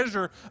vast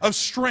measure of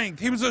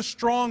strength. He was a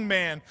strong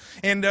man,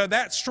 and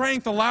that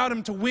strength allowed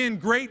him to win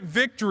great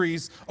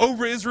victories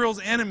over Israel's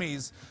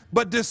enemies.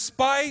 But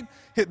despite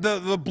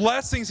the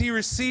blessings he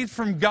received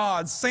from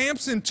God,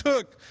 Samson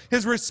took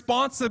his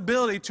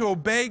responsibility to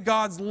obey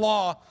God's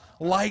law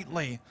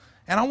lightly.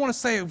 And I want to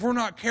say, if we're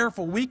not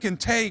careful, we can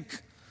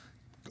take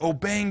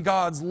obeying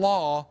God's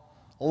law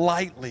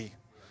lightly.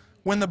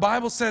 When the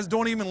Bible says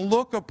don't even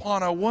look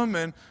upon a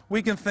woman,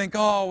 we can think,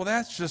 oh, well,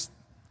 that's just,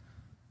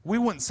 we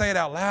wouldn't say it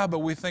out loud, but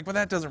we think, well,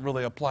 that doesn't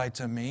really apply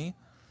to me.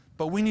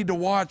 But we need to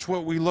watch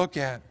what we look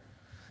at.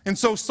 And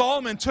so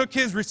Solomon took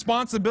his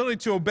responsibility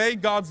to obey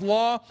God's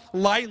law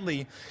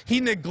lightly.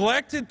 He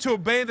neglected to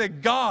obey the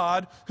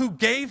God who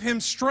gave him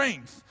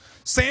strength.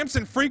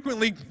 Samson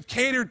frequently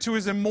catered to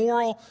his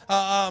immoral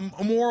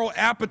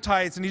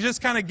appetites, and he just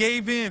kind of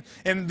gave in.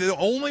 And the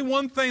only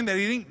one thing that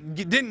he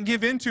didn't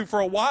give into for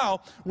a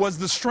while was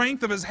the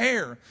strength of his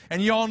hair.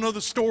 And you all know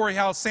the story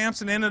how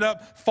Samson ended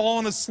up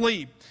falling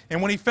asleep.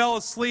 And when he fell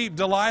asleep,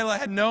 Delilah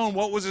had known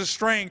what was his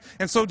strength.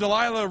 And so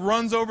Delilah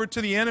runs over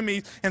to the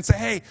enemy and says,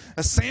 hey,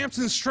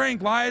 Samson's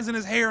strength lies in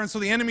his hair. And so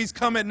the enemies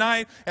come at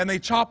night and they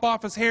chop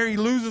off his hair. He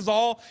loses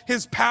all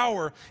his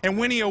power. And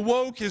when he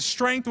awoke, his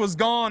strength was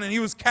gone and he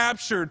was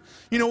captured.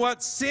 You know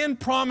what? Sin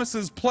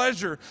promises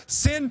pleasure.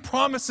 Sin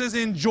promises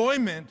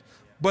enjoyment,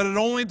 but it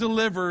only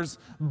delivers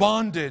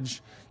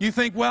bondage. You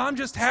think, well, I'm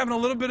just having a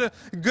little bit of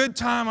good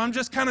time. I'm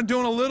just kind of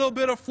doing a little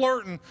bit of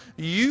flirting.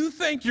 You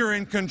think you're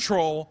in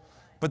control,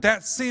 but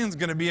that sin's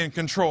going to be in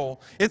control.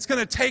 It's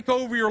going to take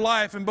over your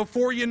life, and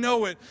before you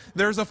know it,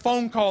 there's a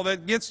phone call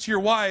that gets to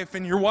your wife,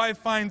 and your wife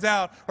finds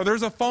out, or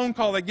there's a phone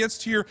call that gets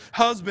to your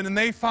husband, and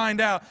they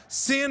find out.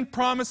 Sin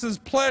promises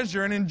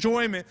pleasure and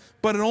enjoyment,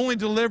 but it only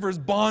delivers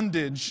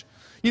bondage.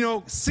 You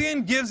know,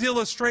 sin gives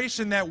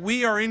illustration that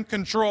we are in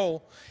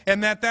control,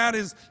 and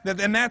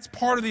that's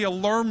part of the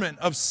allurement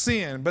of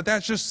sin, but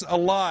that's just a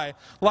lie.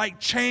 Like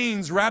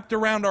chains wrapped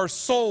around our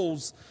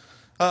souls,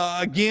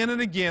 again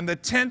and again, the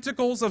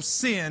tentacles of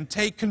sin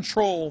take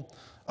control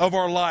of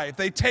our life.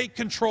 They take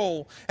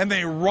control and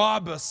they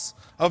rob us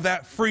of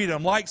that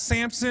freedom. Like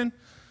Samson,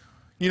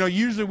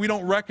 Usually we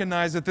don't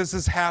recognize that this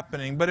is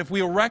happening, but if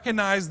we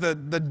recognize the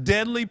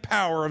deadly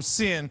power of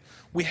sin,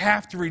 we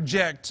have to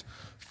reject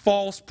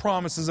false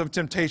promises of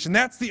temptation.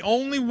 That's the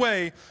only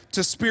way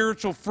to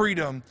spiritual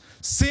freedom.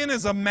 Sin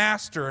is a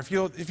master. If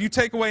you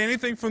take away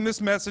anything from this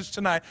message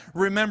tonight,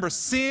 remember,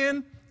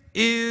 sin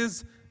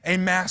is a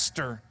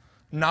master,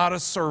 not a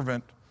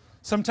servant.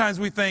 Sometimes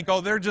we think,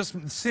 oh, they're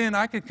just sin,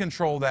 I can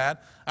control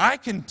that. I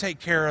can take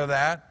care of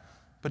that.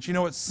 But you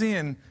know what?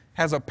 Sin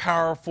has a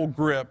powerful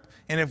grip.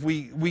 And if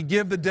we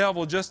give the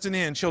devil just an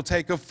inch, he'll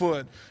take a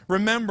foot.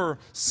 Remember,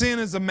 sin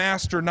is a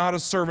master, not a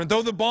servant.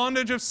 Though the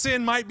bondage of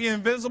sin might be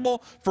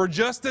invisible for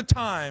just a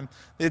time,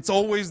 it's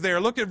always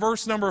there. Look at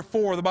verse number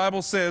 4. The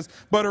Bible says,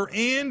 but her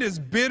end is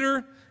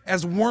bitter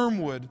as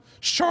wormwood,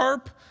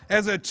 sharp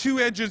as a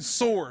two-edged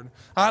sword.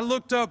 I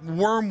looked up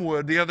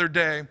wormwood the other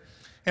day,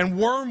 and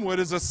wormwood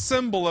is a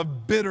symbol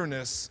of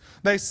bitterness.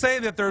 They say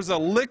that there's a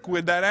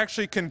liquid that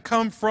actually can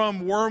come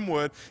from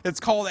wormwood. It's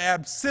called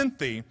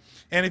absinthe.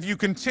 And if you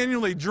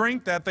continually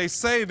drink that, they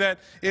say that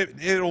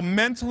it'll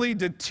mentally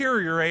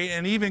deteriorate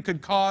and even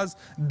could cause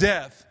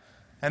death.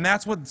 And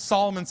that's what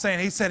Solomon's saying.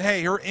 He said,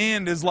 hey, her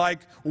end is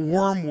like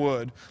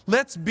wormwood.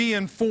 Let's be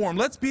informed.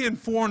 Let's be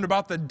informed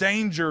about the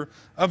danger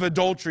of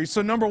adultery.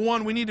 So number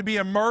one, we need to be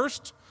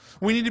immersed.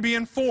 We need to be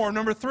informed.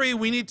 Number 3,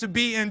 we need to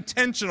be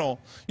intentional.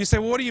 You say,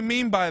 well, what do you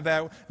mean by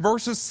that?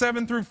 Verses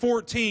 7 through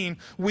 14,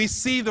 we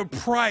see the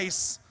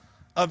price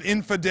of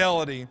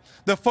infidelity.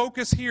 The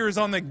focus here is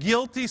on the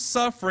guilty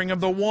suffering of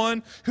the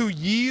one who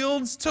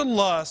yields to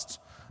lust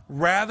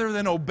rather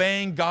than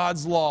obeying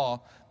God's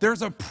law.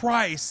 There's a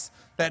price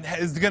that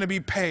is going to be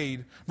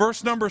paid.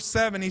 Verse number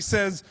 7, he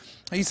says,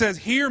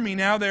 hear me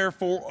now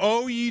therefore,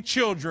 O ye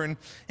children,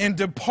 and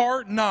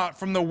depart not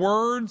from the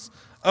words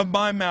of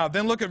my mouth.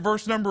 Then look at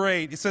verse number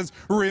 8. It says,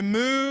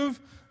 remove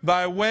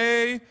thy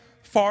way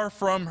far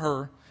from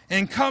her,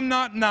 and come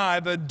not nigh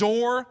the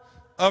door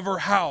of her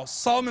house.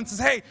 Solomon says,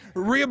 hey,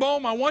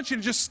 Rehoboam, I want you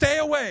to just stay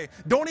away.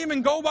 Don't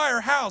even go by her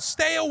house.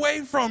 Stay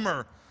away from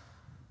her.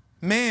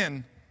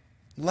 Man,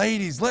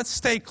 ladies, let's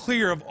stay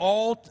clear of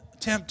all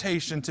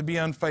temptation to be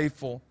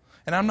unfaithful.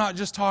 And I'm not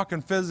just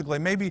talking physically,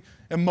 maybe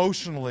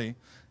emotionally,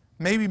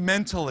 maybe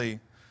mentally.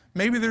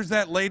 Maybe there's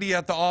that lady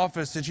at the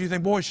office that you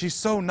think, boy, she's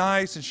so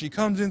nice, and she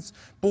comes in.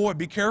 Boy,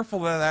 be careful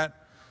of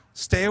that.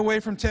 Stay away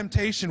from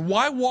temptation.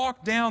 Why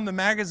walk down the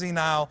magazine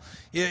aisle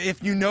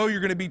if you know you're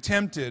going to be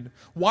tempted?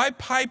 Why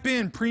pipe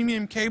in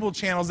premium cable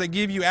channels that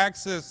give you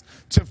access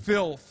to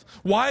filth?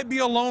 Why be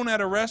alone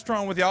at a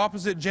restaurant with the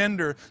opposite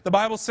gender? The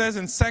Bible says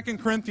in 2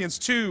 Corinthians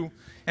 2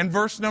 and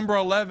verse number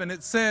 11,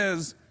 it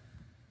says,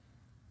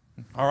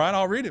 all right,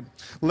 I'll read it.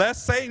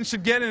 Lest Satan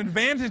should get an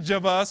advantage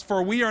of us,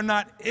 for we are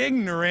not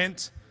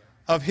ignorant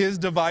of his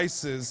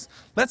devices.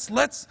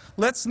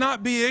 Let's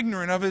not be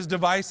ignorant of his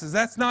devices.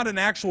 That's not an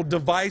actual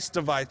device.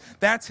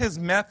 That's his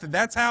method.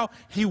 That's how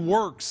he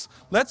works.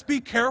 Let's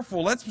be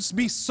careful. Let's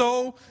be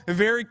so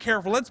very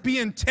careful. Let's be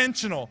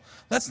intentional.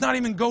 Let's not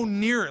even go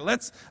near it.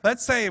 Let's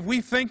say if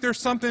we think there's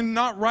something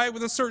not right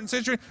with a certain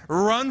situation,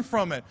 run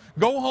from it.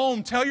 Go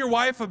home. Tell your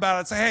wife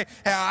about it. Say,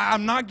 hey,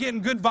 I'm not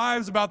getting good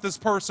vibes about this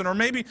person. Or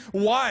maybe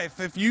wife,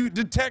 if you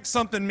detect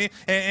something, and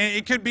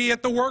it could be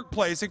at the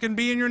workplace. It can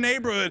be in your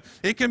neighborhood.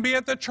 It can be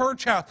at the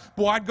church house.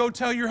 Boy, I'd go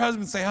tell your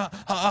husband, say,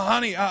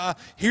 honey,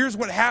 here's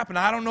what happened.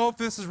 I don't know if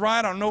this is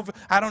right.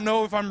 I don't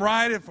know if I'm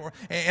right.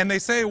 And they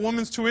say a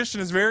woman's tuition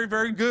is very,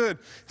 very good.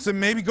 So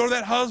maybe go to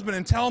that husband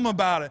and tell him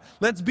about it.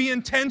 Let's be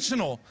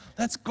intentional.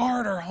 Let's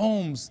guard our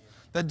homes.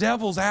 The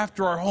devil's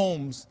after our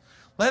homes.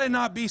 Let it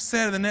not be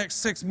said in the next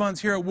 6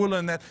 months here at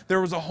Woodland that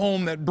there was a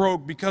home that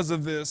broke because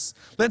of this.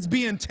 Let's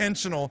be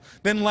intentional.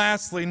 Then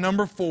lastly,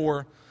 number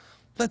 4,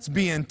 let's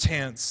be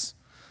intense.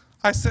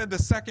 I said the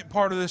second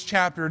part of this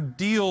chapter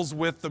deals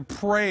with the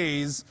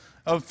praise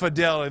of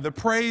fidelity, the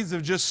praise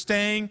of just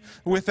staying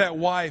with that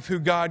wife who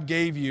God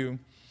gave you.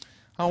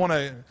 I want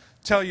to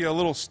tell you a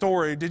little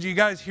story. Did you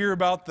guys hear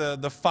about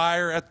the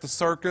fire at the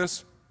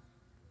circus?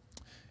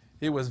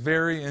 It was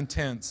very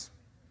intense.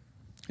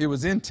 It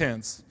was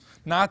intense.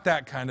 Not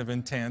that kind of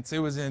intense. It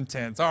was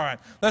intense. All right,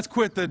 let's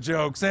quit the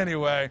jokes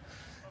anyway.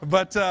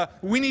 But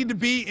we need to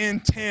be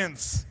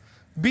intense.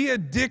 Be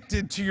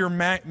addicted to your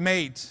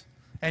mate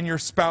and your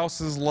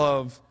spouse's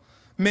love.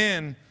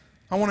 Men,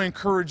 I want to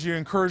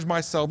encourage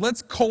myself.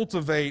 Let's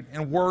cultivate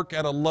and work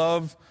at a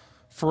love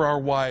for our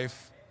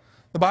wife.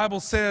 The Bible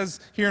says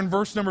here in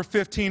verse number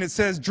 15, it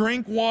says,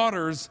 drink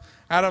waters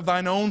out of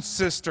thine own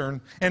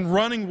cistern, and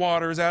running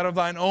waters out of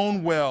thine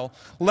own well.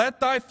 Let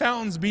thy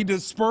fountains be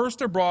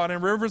dispersed abroad,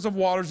 and rivers of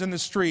waters in the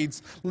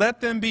streets. Let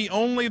them be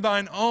only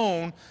thine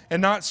own,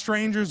 and not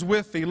strangers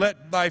with thee.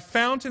 Let thy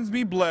fountains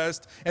be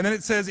blessed. And then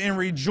it says, and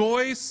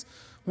rejoice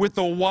with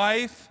the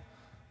wife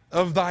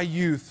of thy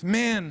youth.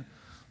 Men,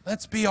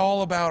 let's be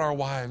all about our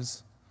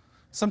wives.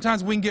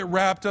 Sometimes we can get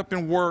wrapped up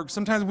in work.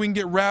 Sometimes we can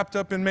get wrapped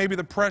up in maybe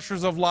the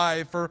pressures of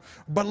life.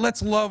 But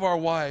let's love our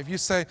wife. You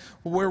say,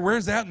 well,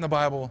 where's that in the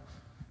Bible?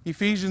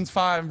 Ephesians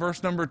 5,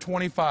 verse number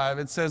 25.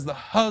 It says, the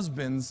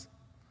husbands,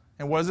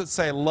 and what does it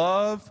say?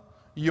 Love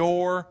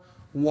your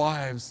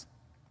wives.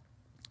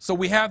 So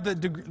we have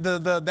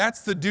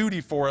that's the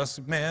duty for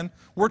us, men.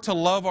 We're to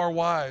love our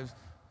wives.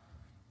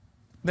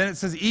 Then it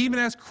says, even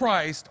as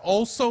Christ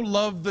also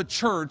loved the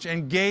church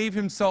and gave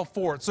himself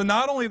for it. So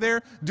not only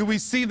there do we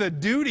see the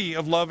duty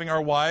of loving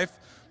our wife,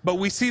 but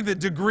we see the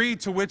degree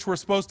to which we're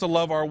supposed to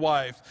love our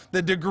wife.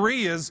 The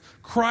degree is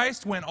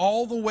Christ went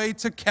all the way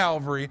to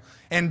Calvary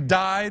and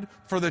died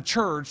for the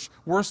church.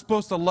 We're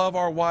supposed to love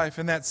our wife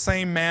in that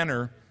same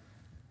manner,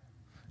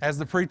 as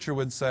the preacher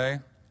would say.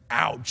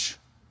 Ouch.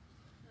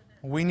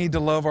 We need to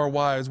love our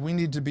wives. We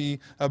need to be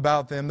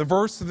about them. The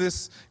verse of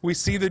this, we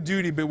see the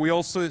duty, but we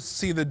also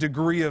see the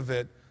degree of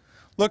it.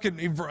 Look at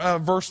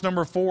verse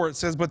number 4. It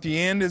says, but the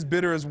end is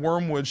bitter as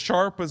wormwood,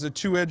 sharp as a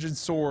two-edged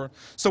sword.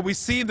 So we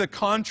see the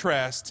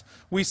contrast.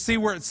 We see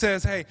where it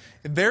says, hey,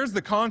 there's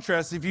the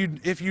contrast. If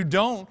you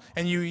don't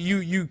and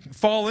you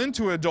fall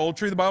into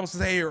adultery, the Bible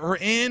says, hey, her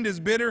end is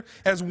bitter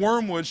as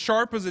wormwood,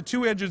 sharp as a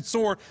two-edged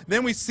sword.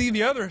 Then we see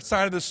the other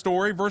side of the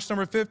story, verse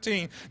number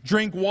 15.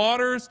 Drink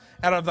waters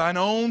out of thine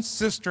own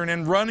cistern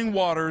and running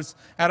waters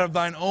out of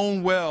thine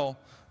own well.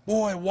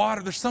 Boy,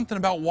 water, there's something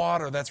about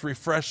water that's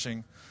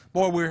refreshing.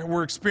 Boy,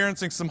 we're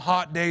experiencing some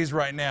hot days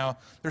right now.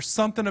 There's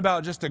something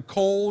about just a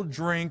cold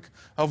drink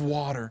of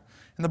water.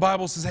 And the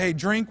Bible says, hey,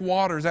 drink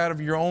waters out of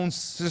your own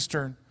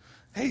cistern.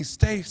 Hey,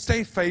 stay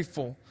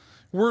faithful.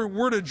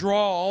 We're to draw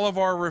all of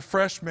our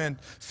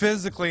refreshment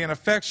physically and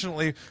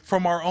affectionately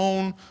from our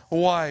own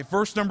wife.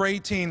 Verse number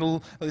 18,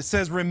 it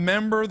says,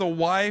 remember the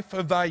wife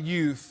of thy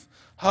youth.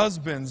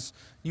 Husbands,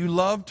 you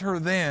loved her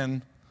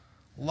then,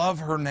 love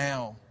her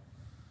now.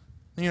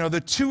 You know,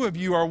 the two of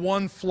you are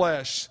one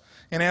flesh.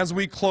 And as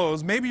we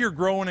close, maybe you're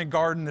growing a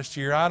garden this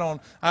year. I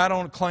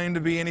don't claim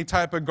to be any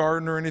type of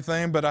gardener or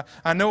anything, but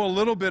I know a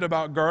little bit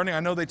about gardening. I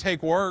know they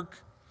take work.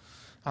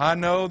 I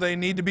know they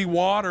need to be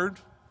watered.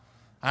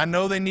 I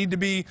know they need to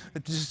be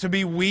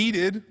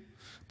weeded.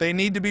 They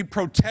need to be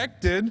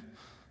protected.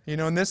 You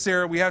know, in this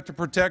area, we have to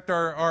protect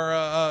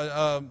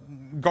our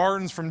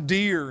gardens from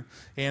deer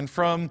and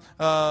from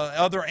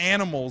other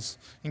animals.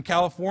 In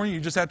California, you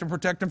just have to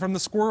protect them from the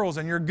squirrels,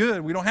 and you're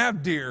good. We don't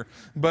have deer,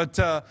 but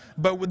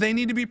they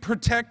need to be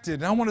protected.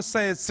 And I want to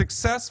say a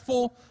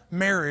successful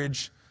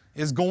marriage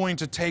is going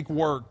to take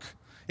work.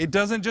 It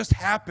doesn't just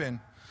happen.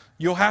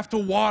 You'll have to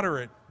water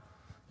it.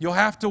 You'll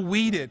have to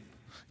weed it.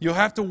 You'll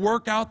have to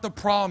work out the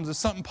problems. If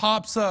something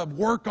pops up,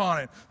 work on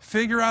it.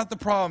 Figure out the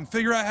problem.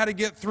 Figure out how to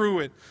get through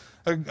it.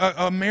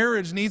 A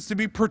marriage needs to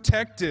be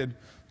protected.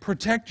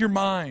 Protect your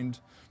mind.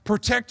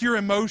 Protect your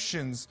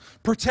emotions.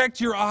 Protect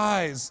your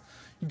eyes.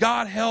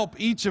 God help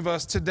each of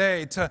us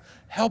today to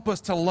help us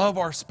to love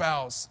our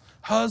spouse.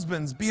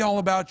 Husbands, be all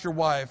about your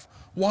wife.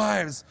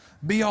 Wives,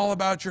 be all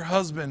about your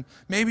husband.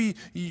 Maybe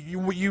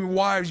you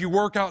wives, you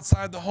work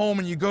outside the home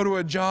and you go to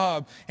a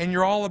job and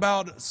you're all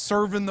about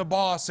serving the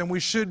boss, and we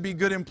should be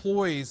good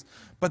employees.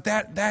 But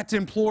that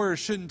employer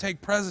shouldn't take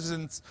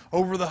precedence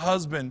over the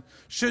husband,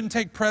 shouldn't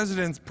take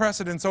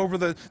precedence over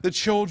the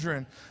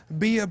children.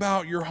 Be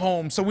about your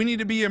home. So we need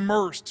to be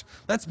immersed.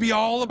 Let's be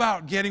all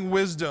about getting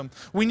wisdom.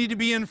 We need to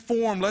be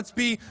informed. Let's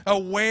be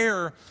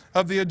aware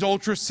of the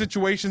adulterous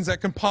situations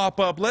that can pop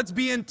up. Let's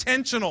be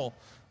intentional.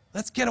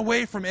 Let's get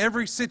away from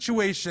every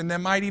situation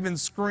that might even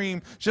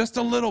scream just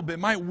a little bit,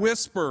 might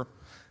whisper,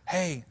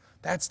 hey,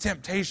 that's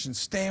temptation.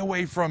 Stay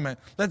away from it.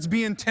 Let's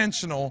be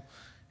intentional.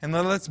 And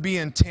let's be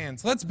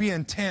intense. Let's be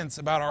intense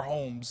about our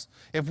homes.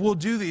 If we'll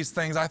do these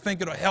things, I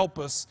think it'll help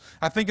us.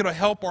 I think it'll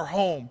help our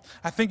home.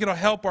 I think it'll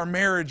help our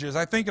marriages.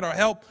 I think it'll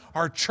help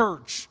our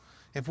church.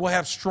 If we'll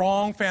have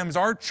strong families,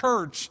 our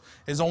church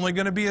is only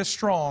going to be as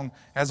strong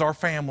as our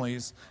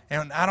families.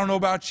 And I don't know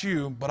about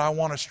you, but I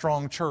want a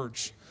strong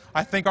church.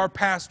 I think our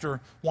pastor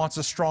wants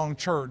a strong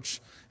church.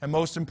 And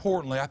most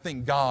importantly, I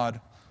think God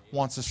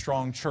wants a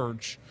strong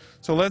church.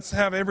 So let's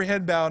have every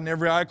head bowed and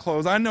every eye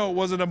closed. I know it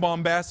wasn't a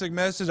bombastic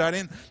message. I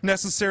didn't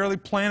necessarily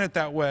plan it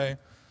that way.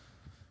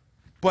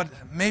 But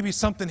maybe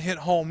something hit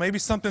home. Maybe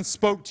something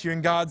spoke to you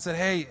and God said,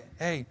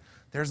 hey,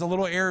 there's a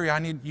little area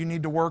you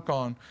need to work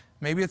on.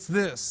 Maybe it's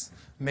this.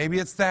 Maybe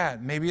it's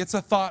that. Maybe it's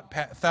a thought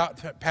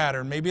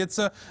pattern. Maybe it's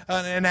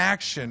an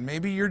action.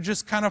 Maybe you're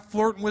just kind of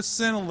flirting with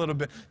sin a little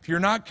bit. If you're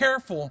not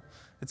careful,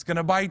 it's going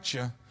to bite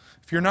you.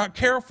 If you're not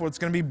careful, it's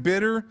going to be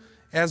bitter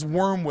as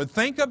wormwood.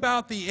 Think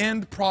about the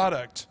end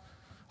product.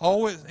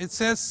 Oh, it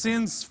says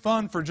sin's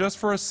fun just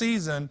for a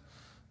season,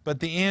 but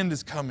the end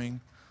is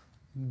coming.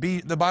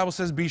 The Bible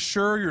says, be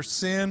sure your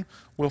sin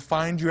will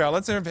find you out.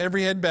 Let's have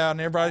every head bowed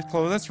and every eye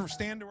closed. Let's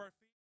stand to our